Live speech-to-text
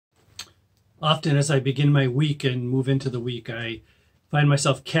Often as I begin my week and move into the week, I find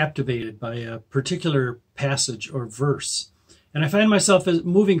myself captivated by a particular passage or verse. And I find myself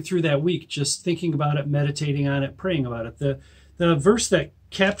moving through that week, just thinking about it, meditating on it, praying about it. The verse that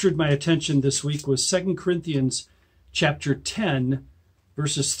captured my attention this week was 2 Corinthians chapter 10,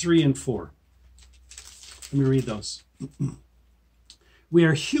 verses 3 and 4. Let me read those. We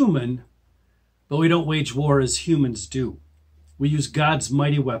are human, but we don't wage war as humans do. We use God's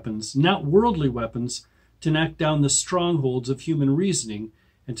mighty weapons, not worldly weapons, to knock down the strongholds of human reasoning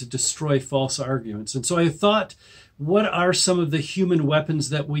and to destroy false arguments. And so I thought, what are some of the human weapons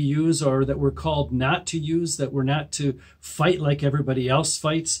that we use, or that we're called not to use, that we're not to fight like everybody else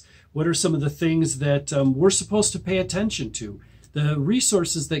fights? What are some of the things that we're supposed to pay attention to? The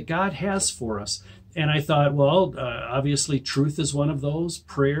resources that God has for us. And I thought, well, obviously truth is one of those,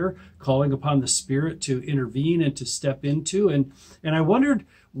 prayer, calling upon the Spirit to intervene and to step into. And I wondered,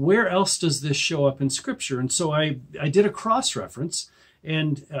 where else does this show up in Scripture? And so I did a cross-reference.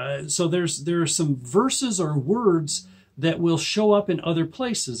 And so there are some verses or words that will show up in other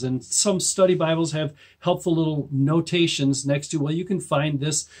places. And some study Bibles have helpful little notations next to, well, you can find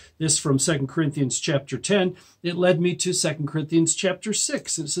this from 2 Corinthians chapter 10. It led me to 2 Corinthians chapter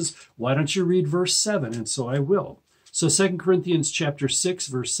 6. And it says, why don't you read verse 7? And so I will. So 2 Corinthians chapter 6,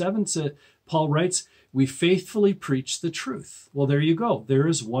 verse 7, Paul writes, we faithfully preach the truth. Well, there you go. There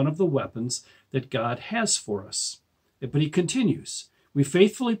is one of the weapons that God has for us. But he continues, we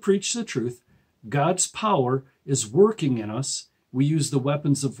faithfully preach the truth. God's power is working in us. We use the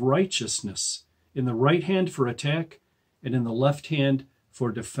weapons of righteousness in the right hand for attack and in the left hand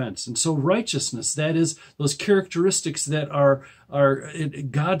for defense. And so righteousness, that is those characteristics that are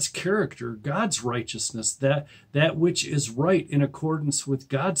God's character, God's righteousness, that which is right in accordance with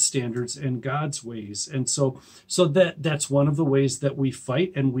God's standards and God's ways. And so that's one of the ways that we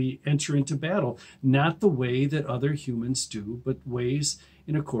fight and we enter into battle, not the way that other humans do, but ways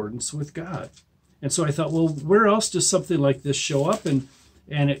in accordance with God. And so I thought, well, where else does something like this show up? And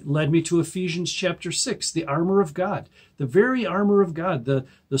it led me to Ephesians chapter 6, the armor of God, the very armor of God,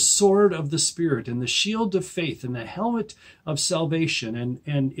 the sword of the Spirit and the shield of faith and the helmet of salvation.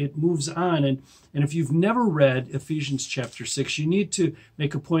 And it moves on. And if you've never read Ephesians chapter 6, you need to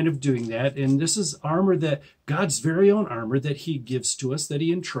make a point of doing that. And this is armor, that God's very own armor that he gives to us, that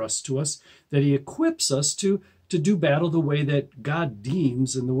he entrusts to us, that he equips us to do battle the way that God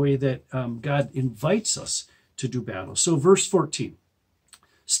deems and the way that God invites us to do battle. So verse 14,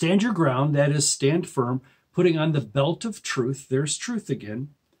 stand your ground, that is, stand firm, putting on the belt of truth, there's truth again,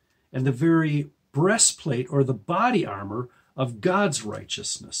 and the very breastplate or the body armor of God's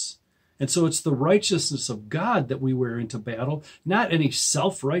righteousness. And so it's the righteousness of God that we wear into battle, not any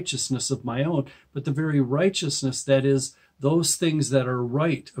self-righteousness of my own, but the very righteousness that is those things that are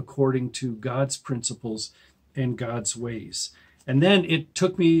right according to God's principles and God's ways. And then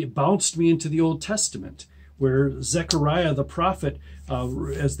it bounced me into the Old Testament, where Zechariah the prophet,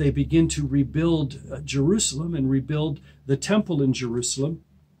 as they begin to rebuild Jerusalem and rebuild the temple in Jerusalem,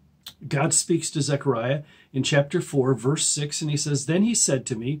 God speaks to Zechariah in chapter 4, verse 6, and he says, then he said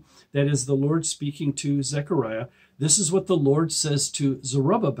to me, that is the Lord speaking to Zechariah, this is what the Lord says to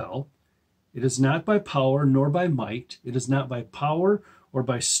Zerubbabel, it is not by power nor by might, it is not by power or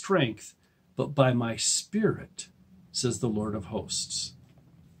by strength, but by my Spirit, says the Lord of hosts.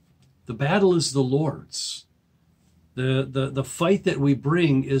 The battle is the Lord's. The fight that we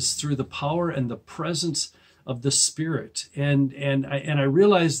bring is through the power and the presence of the Spirit. And I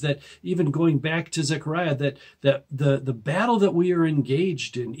realized that even going back to Zechariah, that the battle that we are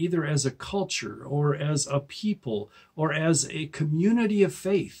engaged in, either as a culture or as a people or as a community of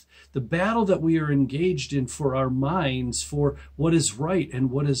faith, the battle that we are engaged in for our minds, for what is right and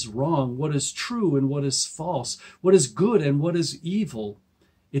what is wrong, what is true and what is false, what is good and what is evil,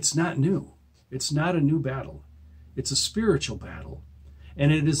 it's not new. It's not a new battle. It's a spiritual battle.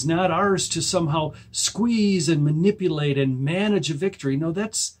 And it is not ours to somehow squeeze and manipulate and manage a victory. No,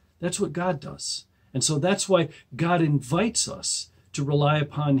 that's what God does. And so that's why God invites us to rely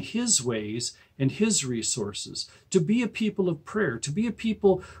upon his ways and his resources, to be a people of prayer, to be a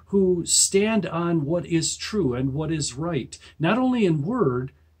people who stand on what is true and what is right, not only in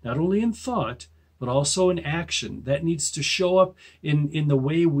word, not only in thought, but also in action. That needs to show up in the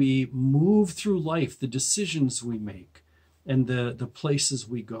way we move through life, the decisions we make, and the places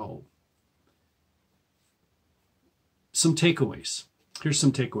we go. Some takeaways. Here's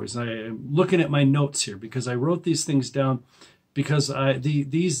some takeaways. I'm looking at my notes here because I wrote these things down because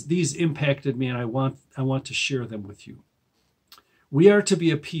these impacted me, and I want to share them with you. We are to be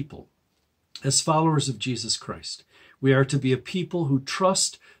a people, as followers of Jesus Christ. We are to be a people who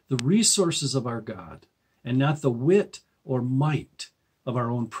trust the resources of our God and not the wit or might of our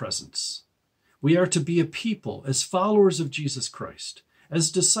own presence. We are to be a people, as followers of Jesus Christ,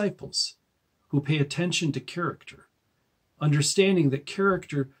 as disciples, who pay attention to character, understanding that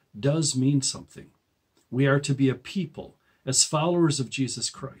character does mean something. We are to be a people, as followers of Jesus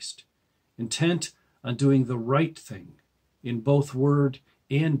Christ, intent on doing the right thing in both word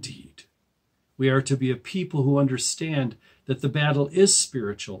and deed. We are to be a people who understand that the battle is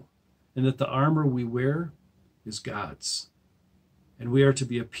spiritual and that the armor we wear is God's. And we are to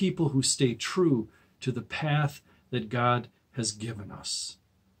be a people who stay true to the path that God has given us,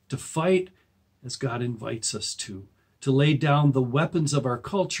 to fight as God invites us to lay down the weapons of our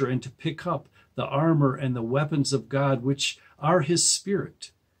culture and to pick up the armor and the weapons of God, which are his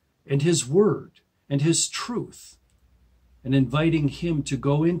Spirit and his word and his truth, and inviting him to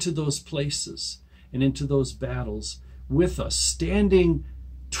go into those places and into those battles with us, standing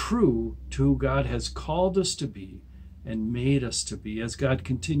true to who God has called us to be and made us to be, as God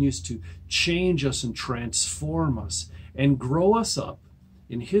continues to change us and transform us and grow us up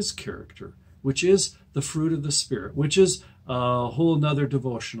in his character, which is the fruit of the Spirit, which is a whole nother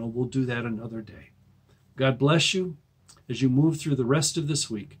devotional. We'll do that another day. God bless you as you move through the rest of this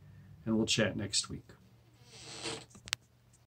week, and we'll chat next week.